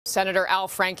Senator Al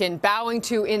Franken bowing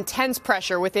to intense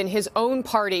pressure within his own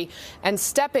party and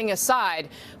stepping aside,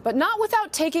 but not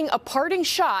without taking a parting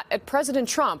shot at President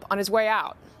Trump on his way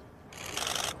out.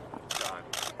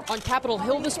 On Capitol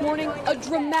Hill this morning, a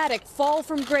dramatic fall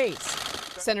from grace.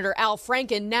 Senator Al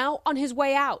Franken now on his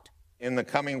way out. In the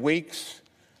coming weeks,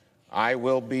 I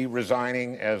will be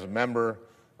resigning as a member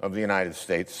of the United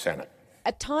States Senate.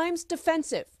 At times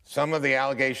defensive. Some of the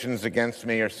allegations against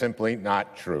me are simply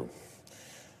not true.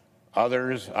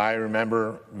 Others I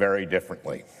remember very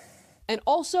differently. And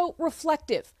also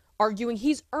reflective, arguing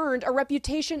he's earned a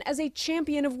reputation as a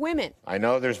champion of women. I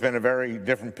know there's been a very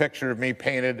different picture of me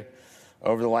painted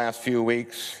over the last few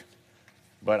weeks,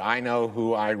 but I know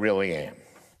who I really am.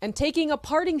 And taking a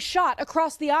parting shot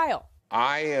across the aisle.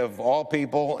 I, of all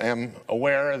people, am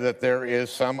aware that there is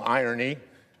some irony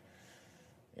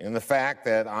in the fact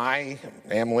that I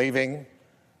am leaving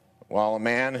while a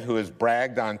man who has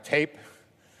bragged on tape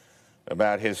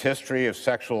about his history of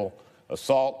sexual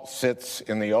assault sits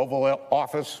in the Oval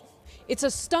Office. It's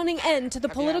a stunning end to the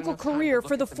political career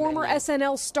for the former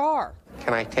SNL star.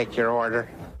 Can I take your order?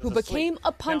 Who became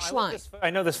a punchline. I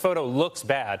know this photo looks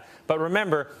bad, but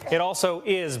remember, it also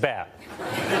is bad.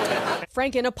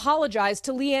 Franken apologized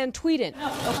to Leanne Tweeden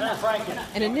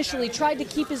and initially tried to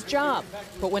keep his job.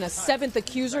 But when a seventh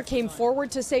accuser came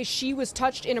forward to say she was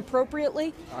touched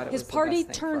inappropriately, his party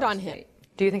turned on him.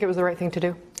 Do you think it was the right thing to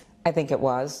do? I think it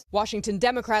was. Washington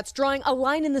Democrats drawing a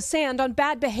line in the sand on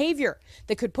bad behavior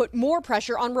that could put more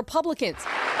pressure on Republicans.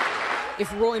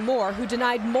 If Roy Moore, who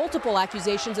denied multiple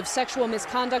accusations of sexual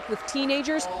misconduct with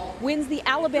teenagers, wins the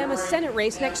Alabama Senate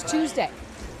race next Tuesday.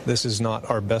 This is not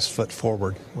our best foot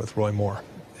forward with Roy Moore,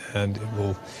 and it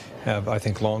will have, I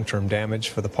think, long-term damage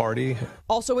for the party.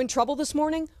 Also in trouble this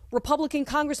morning, Republican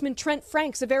Congressman Trent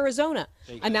Franks of Arizona,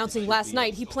 announcing last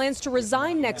night he plans to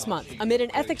resign next month amid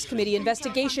an ethics committee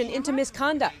investigation into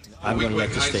misconduct. I'm going to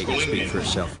let the statement speak for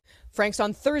itself. Franks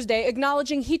on Thursday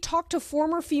acknowledging he talked to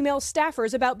former female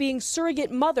staffers about being surrogate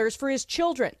mothers for his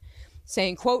children,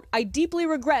 saying, quote, "I deeply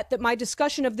regret that my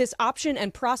discussion of this option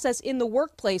and process in the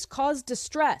workplace caused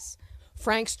distress."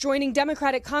 Franks joining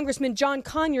Democratic Congressman John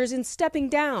Conyers in stepping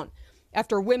down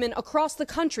after women across the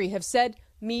country have said,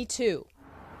 "Me too."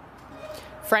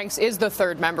 Franks is the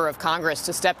third member of Congress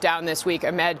to step down this week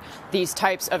amid these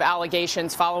types of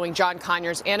allegations following John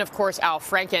Conyers and, of course, Al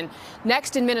Franken.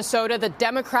 Next in Minnesota, the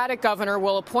Democratic governor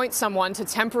will appoint someone to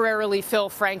temporarily fill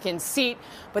Franken's seat.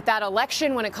 But that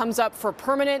election, when it comes up for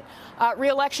permanent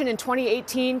re-election in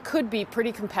 2018, could be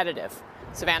pretty competitive.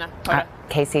 Savannah.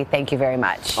 Kasie, thank you very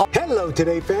much. Hello,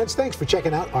 Today fans. Thanks for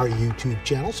checking out our YouTube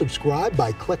channel. Subscribe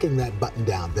by clicking that button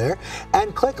down there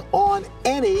and click on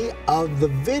any of the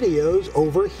videos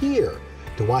over here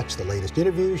to watch the latest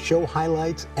interviews, show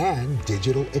highlights, and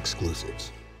digital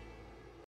exclusives.